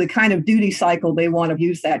to the kind of duty cycle they want to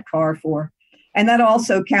use that car for. And that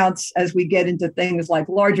also counts as we get into things like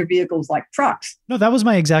larger vehicles like trucks. No, that was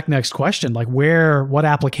my exact next question. Like what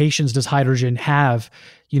applications does hydrogen have,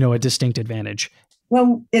 a distinct advantage?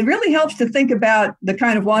 Well, it really helps to think about the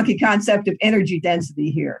kind of wonky concept of energy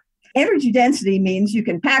density here. Energy density means you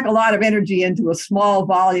can pack a lot of energy into a small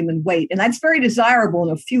volume and weight, and that's very desirable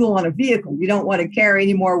in a fuel on a vehicle. You don't want to carry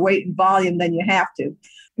any more weight and volume than you have to.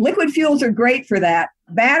 Liquid fuels are great for that.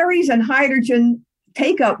 Batteries and hydrogen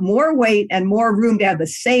take up more weight and more room to have the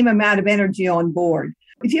same amount of energy on board.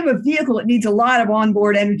 If you have a vehicle that needs a lot of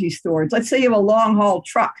onboard energy storage, let's say you have a long-haul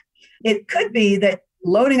truck, it could be that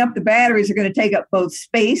loading up the batteries are going to take up both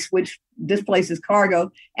space, which displaces cargo,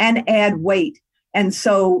 and add weight. And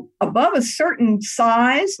so above a certain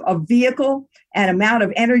size of vehicle and amount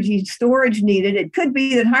of energy storage needed, it could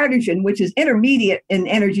be that hydrogen, which is intermediate in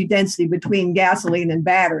energy density between gasoline and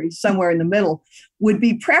batteries, somewhere in the middle, would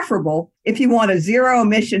be preferable if you want a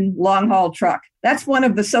zero-emission long-haul truck. That's one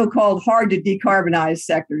of the so-called hard-to-decarbonize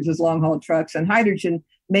sectors is long-haul trucks, and hydrogen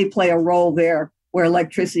may play a role there where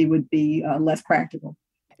electricity would be less practical.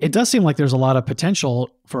 It does seem like there's a lot of potential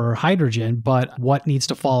for hydrogen, but what needs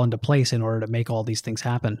to fall into place in order to make all these things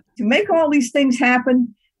happen? To make all these things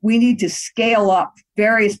happen, we need to scale up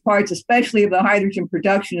various parts, especially of the hydrogen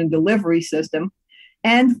production and delivery system.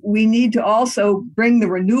 And we need to also bring the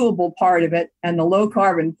renewable part of it and the low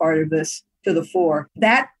carbon part of this to the fore.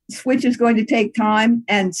 That switch is going to take time,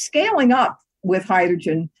 and scaling up with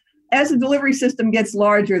hydrogen, as the delivery system gets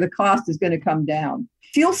larger, the cost is going to come down.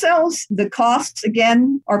 Fuel cells, the costs,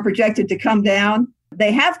 again, are projected to come down.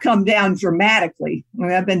 They have come down dramatically.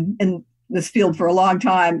 I've been in this field for a long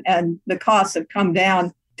time, and the costs have come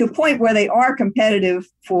down to a point where they are competitive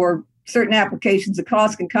for certain applications. The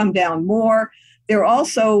costs can come down more. There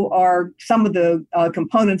also are some of the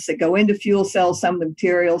components that go into fuel cells, some of the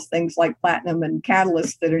materials, things like platinum and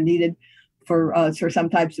catalysts that are needed for some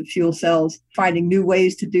types of fuel cells, finding new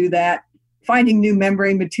ways to do that, finding new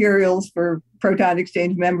membrane materials for proton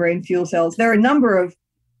exchange membrane fuel cells. There are a number of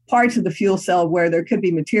parts of the fuel cell where there could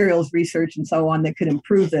be materials research and so on that could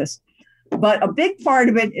improve this. But a big part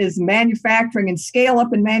of it is manufacturing and scale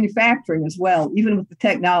up in manufacturing as well, even with the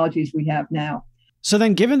technologies we have now. So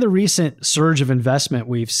then, given the recent surge of investment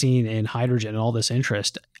we've seen in hydrogen and all this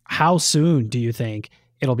interest, how soon do you think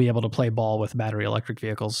it'll be able to play ball with battery electric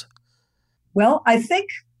vehicles? Well, I think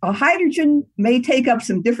hydrogen may take up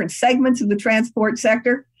some different segments of the transport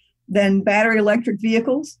sector. than battery electric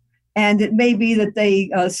vehicles. And it may be that they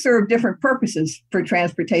serve different purposes for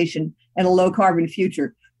transportation and a low carbon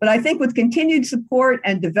future. But I think with continued support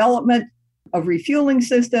and development of refueling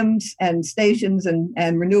systems and stations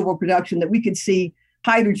and renewable production, that we could see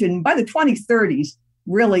hydrogen by the 2030s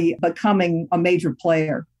really becoming a major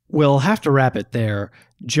player. We'll have to wrap it there.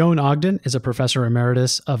 Joan Ogden is a professor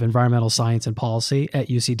emeritus of environmental science and policy at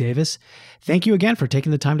UC Davis. Thank you again for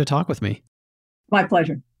taking the time to talk with me. My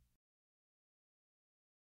pleasure.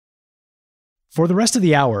 For the rest of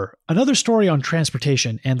the hour, another story on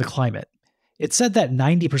transportation and the climate. It's said that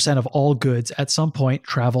 90% of all goods at some point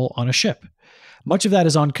travel on a ship. Much of that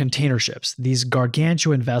is on container ships, these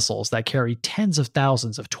gargantuan vessels that carry tens of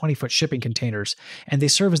thousands of 20-foot shipping containers, and they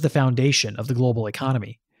serve as the foundation of the global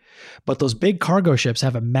economy. But those big cargo ships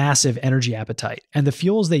have a massive energy appetite, and the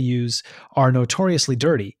fuels they use are notoriously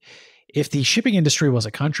dirty. If the shipping industry was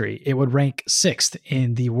a country, it would rank 6th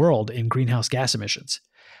in the world in greenhouse gas emissions.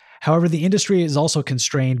 However, the industry is also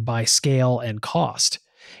constrained by scale and cost.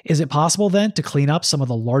 Is it possible then to clean up some of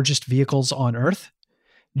the largest vehicles on Earth?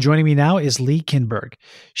 Joining me now is Lee Kinberg.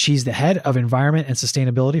 She's the head of environment and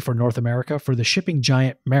sustainability for North America for the shipping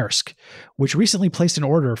giant Maersk, which recently placed an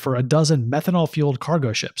order for a dozen methanol-fueled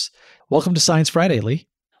cargo ships. Welcome to Science Friday, Lee.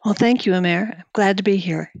 Well, thank you, Amir. I'm glad to be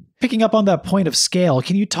here. Picking up on that point of scale,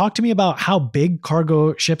 can you talk to me about how big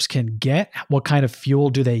cargo ships can get? What kind of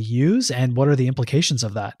fuel do they use? And what are the implications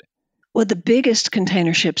of that? Well, the biggest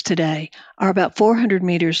container ships today are about 400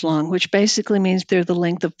 meters long, which basically means they're the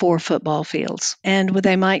length of 4 football fields. And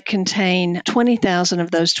they might contain 20,000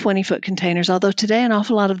 of those 20-foot containers, although today an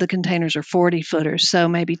awful lot of the containers are 40-footers, so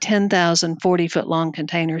maybe 10,000 40-foot long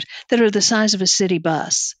containers that are the size of a city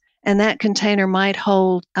bus. And that container might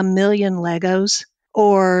hold 1 million Legos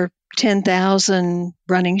or 10,000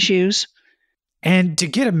 running shoes. And to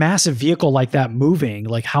get a massive vehicle like that moving,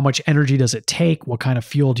 like how much energy does it take? What kind of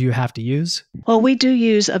fuel do you have to use? Well, we do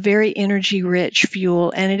use a very energy-rich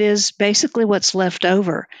fuel, and it is basically what's left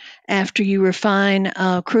over after you refine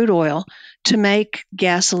crude oil to make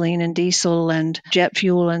gasoline and diesel and jet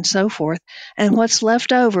fuel and so forth. And what's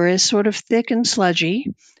left over is sort of thick and sludgy.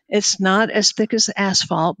 It's not as thick as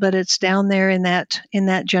asphalt, but it's down there in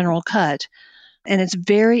that general cut. And it's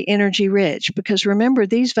very energy rich because remember,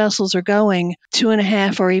 these vessels are going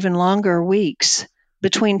 2.5 or even longer weeks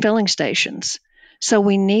between filling stations. So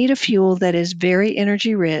we need a fuel that is very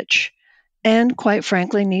energy rich and quite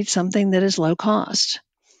frankly needs something that is low cost.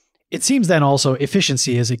 It seems then also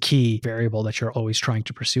efficiency is a key variable that you're always trying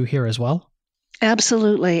to pursue here as well.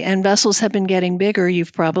 Absolutely. And vessels have been getting bigger,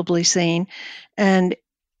 you've probably seen. And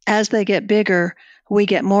as they get bigger, we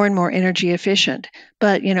get more and more energy efficient.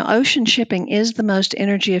 But, ocean shipping is the most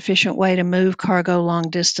energy efficient way to move cargo long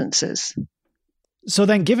distances. So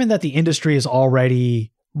then, given that the industry is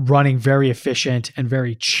already running very efficient and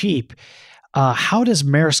very cheap, how does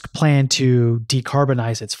Maersk plan to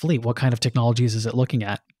decarbonize its fleet? What kind of technologies is it looking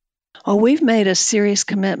at? Well, we've made a serious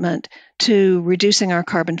commitment to reducing our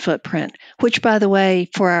carbon footprint, which, by the way,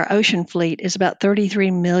 for our ocean fleet is about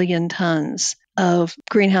 33 million tons of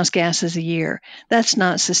greenhouse gases a year. That's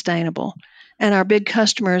not sustainable. And our big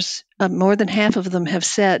customers, more than half of them have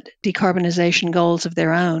set decarbonization goals of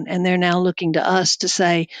their own. And they're now looking to us to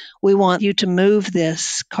say, we want you to move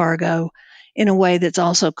this cargo in a way that's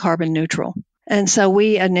also carbon neutral. And so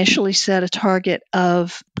we initially set a target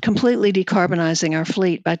of completely decarbonizing our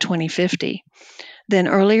fleet by 2050. Then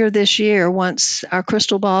earlier this year, once our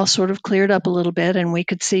crystal ball sort of cleared up a little bit and we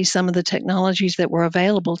could see some of the technologies that were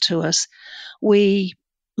available to us, we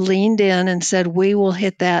leaned in and said we will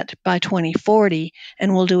hit that by 2040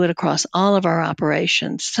 and we'll do it across all of our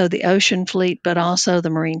operations. So the ocean fleet, but also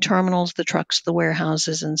the marine terminals, the trucks, the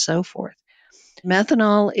warehouses, and so forth.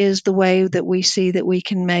 Methanol is the way that we see that we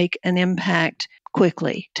can make an impact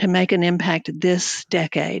quickly, to make an impact this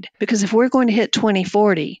decade. Because if we're going to hit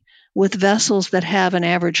 2040 with vessels that have an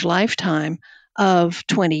average lifetime of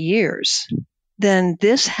 20 years, then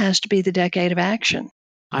this has to be the decade of action.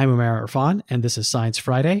 I'm Umair Irfan, and this is Science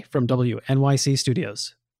Friday from WNYC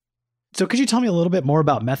Studios. So could you tell me a little bit more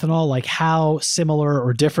about methanol? Like how similar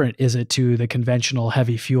or different is it to the conventional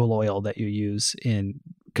heavy fuel oil that you use in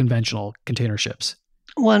conventional container ships?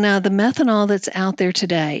 Well, now the methanol that's out there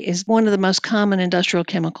today is one of the most common industrial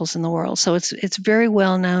chemicals in the world. So it's very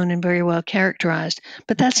well known and very well characterized,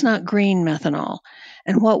 but that's not green methanol.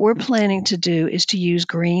 And what we're planning to do is to use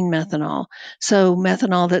green methanol. So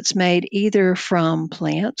methanol that's made either from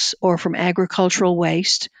plants or from agricultural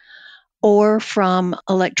waste or from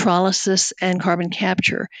electrolysis and carbon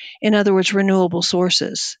capture. In other words, renewable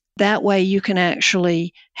sources. That way you can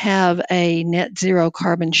actually have a net zero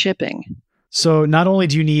carbon shipping. So not only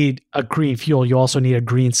do you need a green fuel, you also need a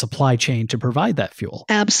green supply chain to provide that fuel.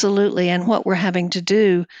 Absolutely. And what we're having to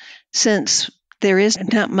do, since there is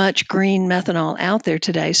not much green methanol out there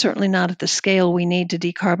today, certainly not at the scale we need to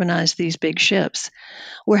decarbonize these big ships,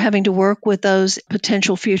 we're having to work with those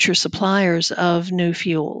potential future suppliers of new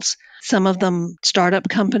fuels. Some of them startup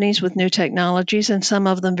companies with new technologies, and some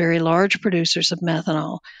of them very large producers of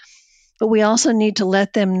methanol. But we also need to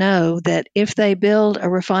let them know that if they build a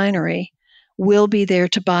refinery, we'll be there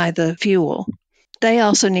to buy the fuel. They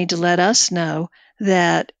also need to let us know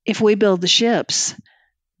that if we build the ships,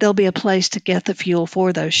 there'll be a place to get the fuel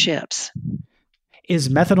for those ships. Is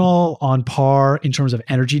methanol on par in terms of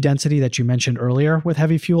energy density that you mentioned earlier with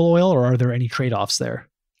heavy fuel oil, or are there any trade-offs there?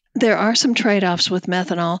 There are some trade-offs with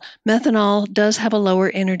methanol. Methanol does have a lower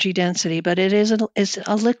energy density, but it is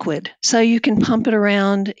a liquid. So you can pump it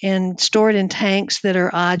around and store it in tanks that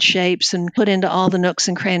are odd shapes and put into all the nooks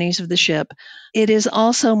and crannies of the ship. It is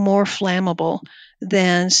also more flammable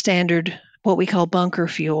than standard, what we call bunker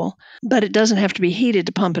fuel, but it doesn't have to be heated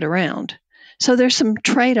to pump it around. So there's some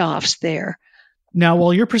trade-offs there. Now,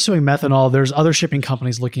 while you're pursuing methanol, there's other shipping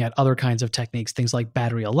companies looking at other kinds of techniques, things like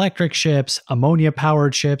battery electric ships,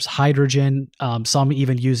 ammonia-powered ships, hydrogen, some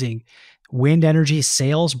even using wind energy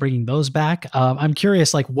sails, bringing those back. I'm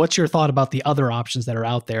curious, what's your thought about the other options that are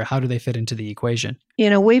out there? How do they fit into the equation?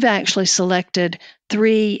 We've actually selected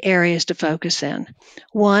 3 areas to focus in.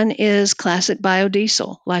 One is classic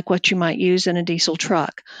biodiesel, like what you might use in a diesel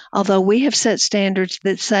truck. Although we have set standards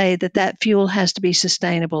that say that fuel has to be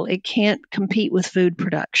sustainable. It can't compete with food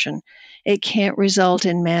production. It can't result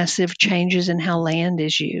in massive changes in how land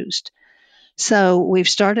is used. So we've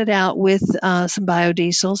started out with some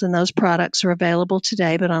biodiesels, and those products are available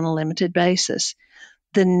today, but on a limited basis.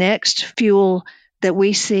 The next fuel that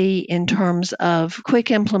we see in terms of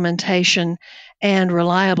quick implementation and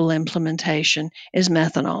reliable implementation is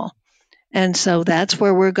methanol. And so that's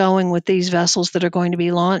where we're going with these vessels that are going to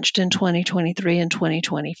be launched in 2023 and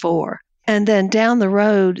 2024. And then down the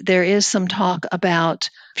road, there is some talk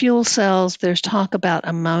about fuel cells. There's talk about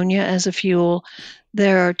ammonia as a fuel.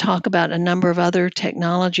 There are talk about a number of other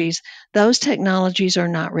technologies. Those technologies are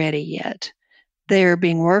not ready yet. They're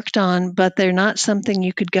being worked on, but they're not something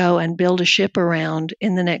you could go and build a ship around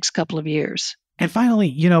in the next couple of years. And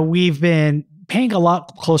finally, we've been paying a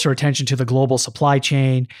lot closer attention to the global supply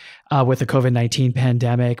chain with the COVID-19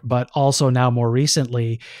 pandemic, but also now more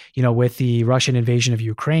recently, with the Russian invasion of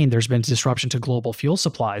Ukraine, there's been disruption to global fuel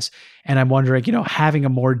supplies. And I'm wondering, having a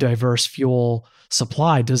more diverse fuel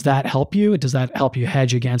supply, does that help you? Does that help you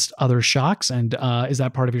hedge against other shocks? And is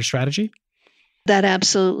that part of your strategy? That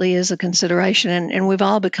absolutely is a consideration. And we've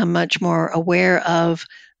all become much more aware of,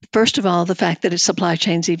 first of all, the fact that supply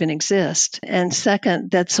chains even exist. And second,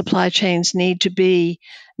 that supply chains need to be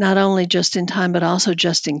not only just in time, but also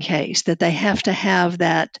just in case, that they have to have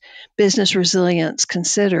that business resilience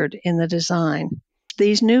considered in the design.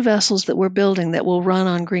 These new vessels that we're building that will run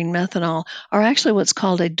on green methanol are actually what's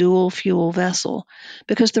called a dual fuel vessel,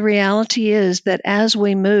 because the reality is that as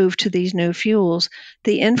we move to these new fuels,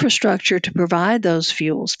 the infrastructure to provide those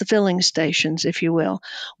fuels, the filling stations, if you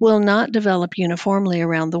will not develop uniformly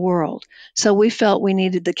around the world. So we felt we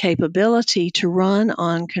needed the capability to run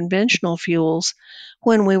on conventional fuels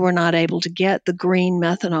when we were not able to get the green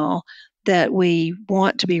methanol that we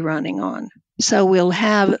want to be running on. So we'll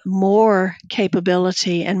have more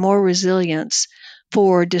capability and more resilience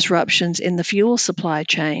for disruptions in the fuel supply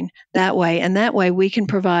chain that way. And that way we can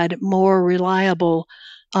provide more reliable,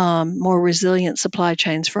 more resilient supply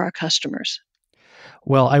chains for our customers.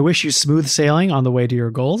 Well, I wish you smooth sailing on the way to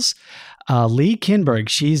your goals. Lee Kinberg,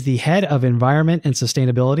 she's the head of environment and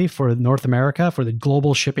sustainability for North America for the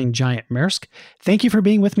global shipping giant Maersk. Thank you for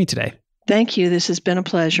being with me today. Thank you. This has been a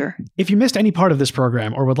pleasure. If you missed any part of this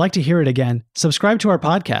program or would like to hear it again, subscribe to our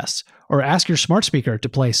podcasts or ask your smart speaker to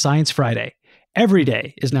play Science Friday. Every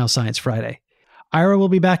day is now Science Friday. Ira will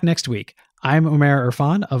be back next week. I'm Umair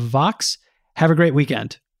Irfan of Vox. Have a great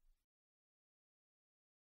weekend.